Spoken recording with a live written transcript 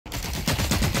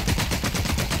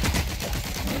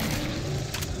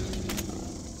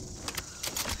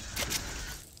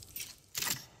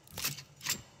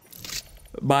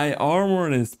My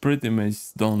armor is pretty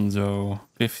much done, so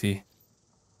 50.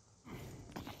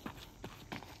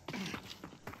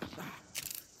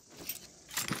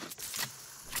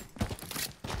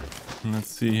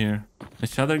 Let's see here. A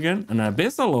shotgun, an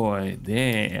abyss alloy.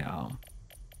 Damn.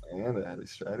 And a heavy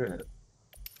strider hit.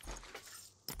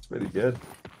 It's pretty good.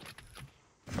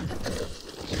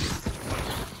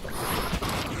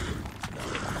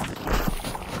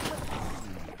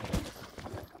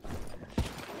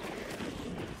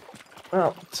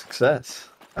 Well, success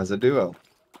as a duo.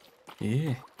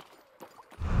 Yeah.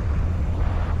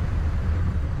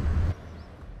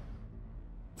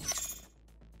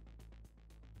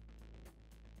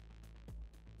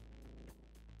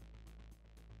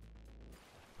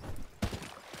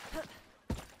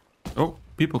 Oh,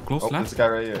 people close left. This guy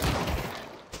right here.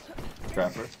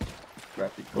 Trapper.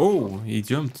 Trappy. Oh, he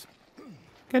jumped.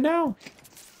 Get down.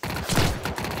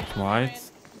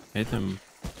 White. Hit him.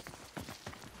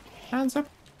 Hands up.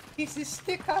 This is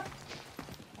stick up.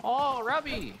 Oh,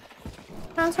 Robbie.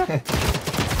 Hands up.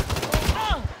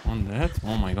 On that.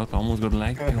 Oh my god, I almost got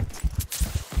leg killed.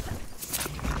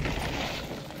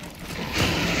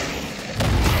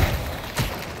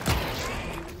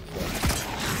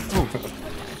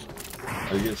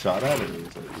 Are you getting shot at or is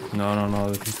it... No,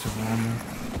 the piece of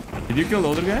armor. Did you kill the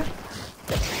other guy?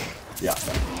 Yeah.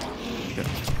 Good.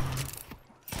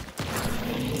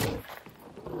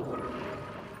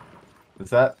 Is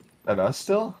that at us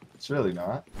still? It's really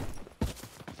not.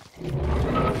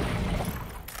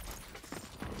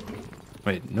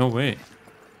 Wait, no way.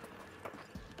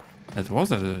 That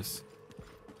was at us.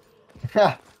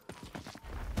 Ha!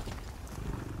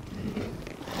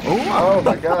 Oh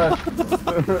my god.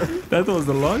 That was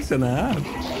the launch and a half.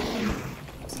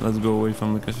 So let's go away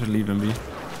from the because we're leaving B.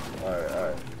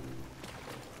 Alright.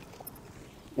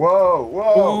 Whoa!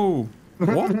 Whoa!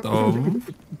 What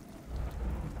the?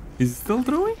 Is it still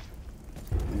throwing?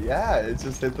 Yeah, it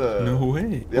just hit the... No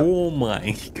way. Yep. Oh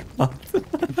my god.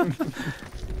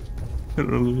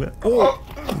 Oh!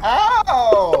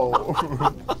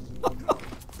 Ow!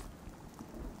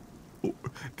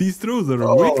 These throws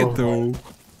are wicked though.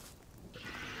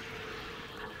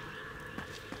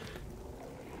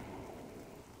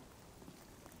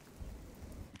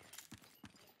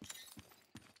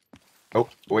 Oh,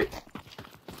 wait.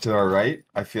 To our right,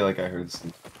 I feel like I heard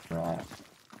some rat.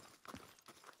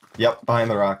 Yep, behind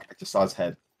the rock. I just saw his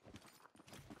head.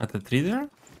 At the tree there?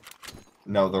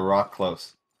 No, the rock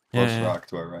close. Close rock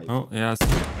to our right. Oh, yes.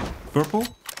 Purple?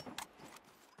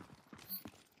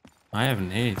 I have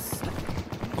nades.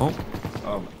 Oh.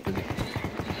 Oh my goodness.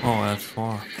 Oh, that's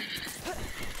far.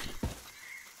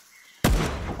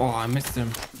 Oh, I missed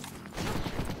him.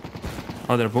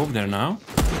 Oh, they're both there now.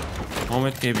 One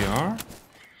with KBR.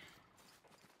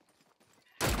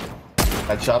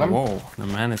 I shot him. Whoa, the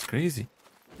man is crazy.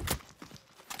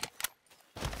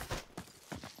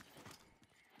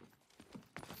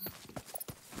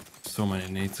 So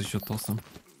many nades, I should toss them.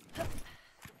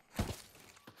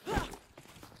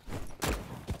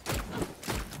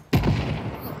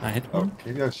 I hit one. Oh,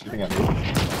 KBR's shooting at me.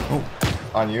 Oh.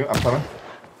 On you, I'm coming.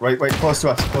 Wait, close to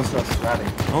us, ratting.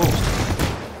 Oh.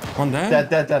 One down?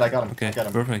 Dead, I got him. Okay, I got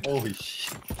him. perfect. Holy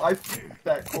shit. I picked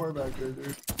that core back there,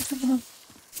 dude.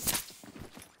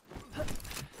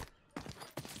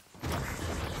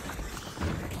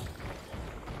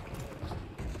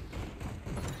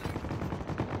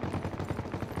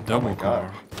 Double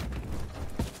car.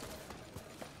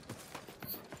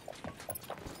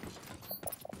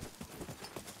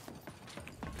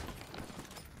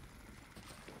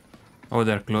 Oh,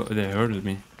 they hurted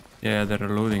me. Yeah, they're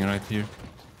loading right here.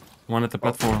 One at the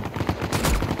platform.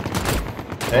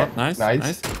 Hey, Oh, nice.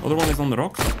 Other one is on the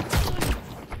rocks.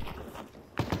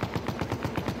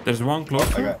 There's one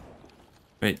closer.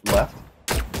 Wait. Left?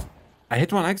 I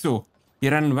hit one exo. He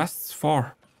ran west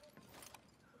far.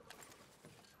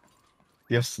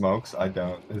 Do you have smokes? I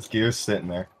don't. His gear's sitting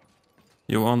there.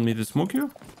 You want me to smoke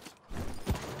you?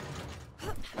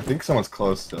 I think someone's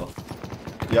close still.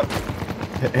 Yep.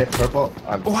 Hit purple.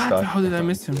 I'm What? stuck. How did I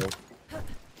miss him?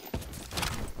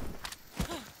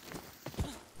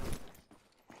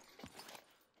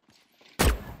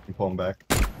 You pull him back.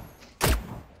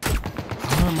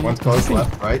 One's close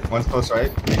left, right. One's close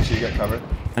right. Make sure you get covered.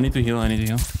 I need to heal.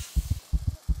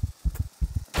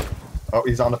 Oh,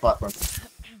 he's on the platform.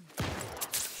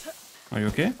 Are you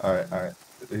okay? Alright.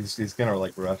 He's gonna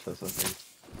like rush us, I think.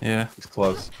 Yeah. He's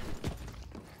close.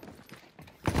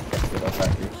 Did I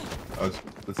attack you? Oh,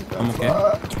 this is I'm okay.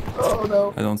 Oh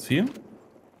no. I don't see him.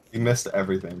 He missed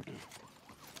everything.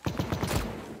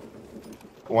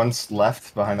 One's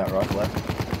left behind that rock left.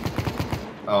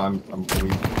 Oh, I'm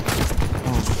weak.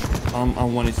 Oh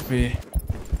I'm 1 HP.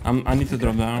 I need to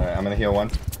drop down. Alright, I'm gonna heal one.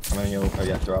 I'm gonna heal. Oh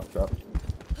yeah, drop.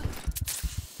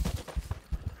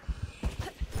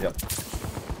 Yep.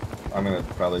 I'm gonna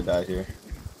probably die here.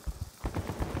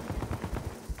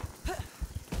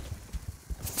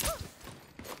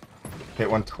 Hit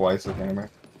one twice with hammer.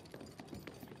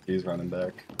 He's running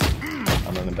back.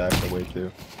 I'm running back the way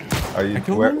too. Are you?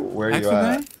 Where are you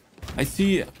at? I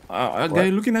see a guy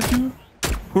looking at you.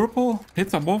 Purple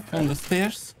hits above on the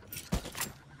stairs.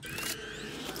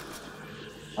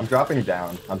 I'm dropping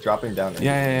down.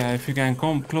 Yeah. If you can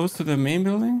come close to the main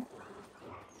building.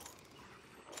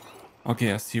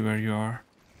 Okay, I see where you are.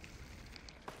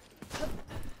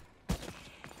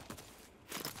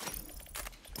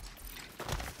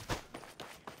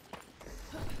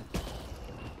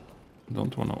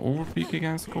 Don't want to overpeak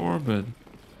against core, but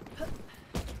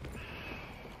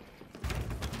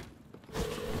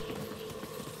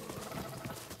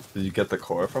Did you get the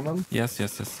core from him? yes,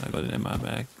 I got it in my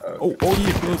bag. Oh,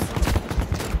 you're close.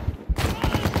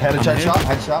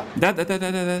 Headshot.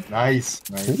 That. Nice.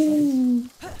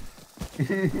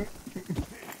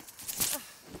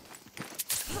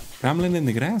 Rambling in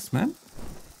the grass, man.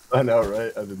 I know,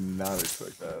 right? I did not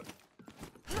expect that.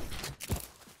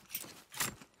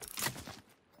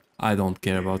 I don't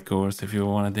care about cores. If you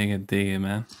want to dig it,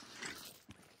 man.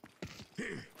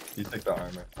 You take the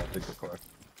armor. I'll take the core.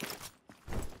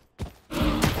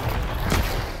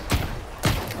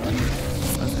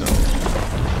 Let's go.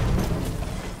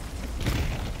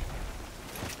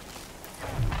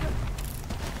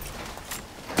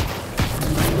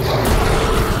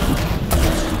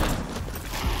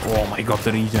 Oh my god,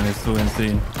 the region is so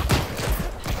insane.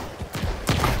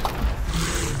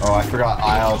 Oh, I forgot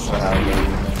I also have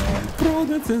it. Bro,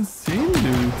 that's insane,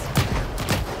 dude.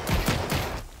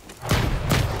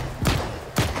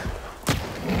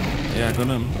 Yeah, I got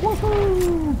him.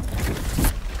 Woohoo!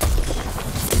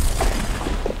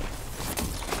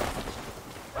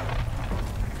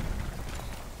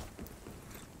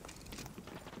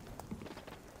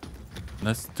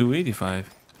 That's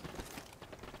 285.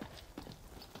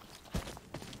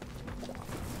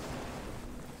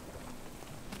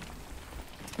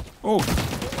 Oh!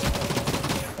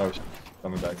 Oh,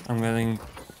 coming back. I'm getting...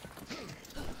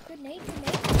 Grenade.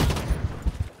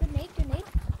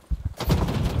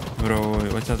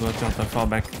 Bro, watch out, I fall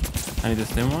back. I need the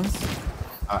stim ones.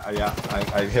 Yeah,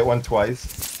 I hit one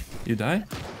twice. You die?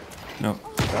 No.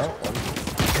 No,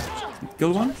 one.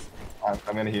 Kill one?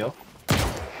 I'm gonna heal.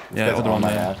 Yeah, Hit it's the one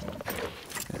my there. ass.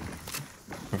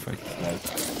 Perfect. Nice.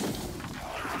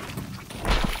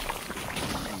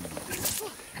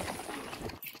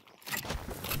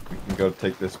 We can go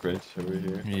take this bridge over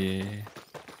here. Yeah.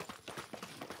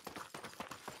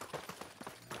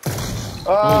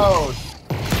 Oh!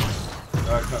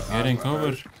 Getting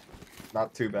covered.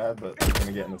 Not too bad, but we're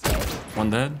gonna get in this house. One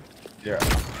dead. Yeah.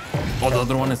 Oh, the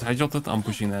other one is headshotted. I'm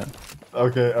pushing that.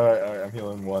 Okay, alright. I'm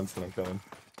healing once and I'm coming.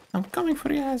 I'm coming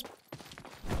for you guys.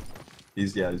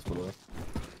 He's below.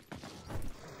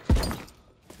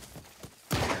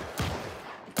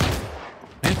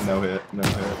 Hit. No hit.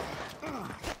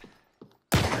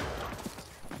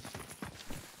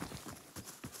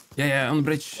 Yeah, on the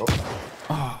bridge. Oh.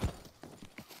 Oh.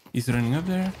 He's running up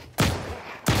there.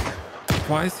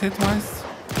 Hit twice.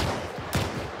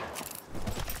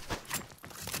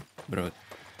 Bro,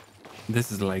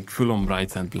 this is like full on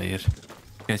bright sand player.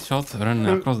 Get shot, run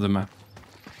across the map.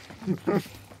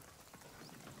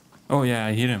 Oh yeah,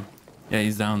 I hear him. Yeah,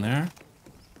 he's down there.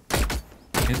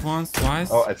 Hit once, twice.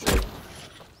 Oh, I see it.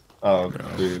 Oh, Bro.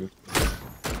 dude.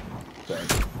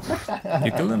 Thanks.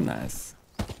 You killed him, nice.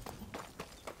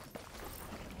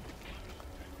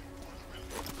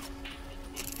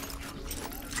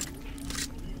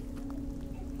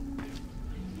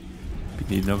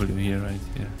 PDW here, right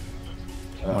here.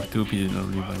 M2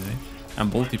 PDW, by the way.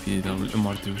 And Bolty PDW,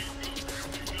 M2.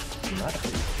 Nice.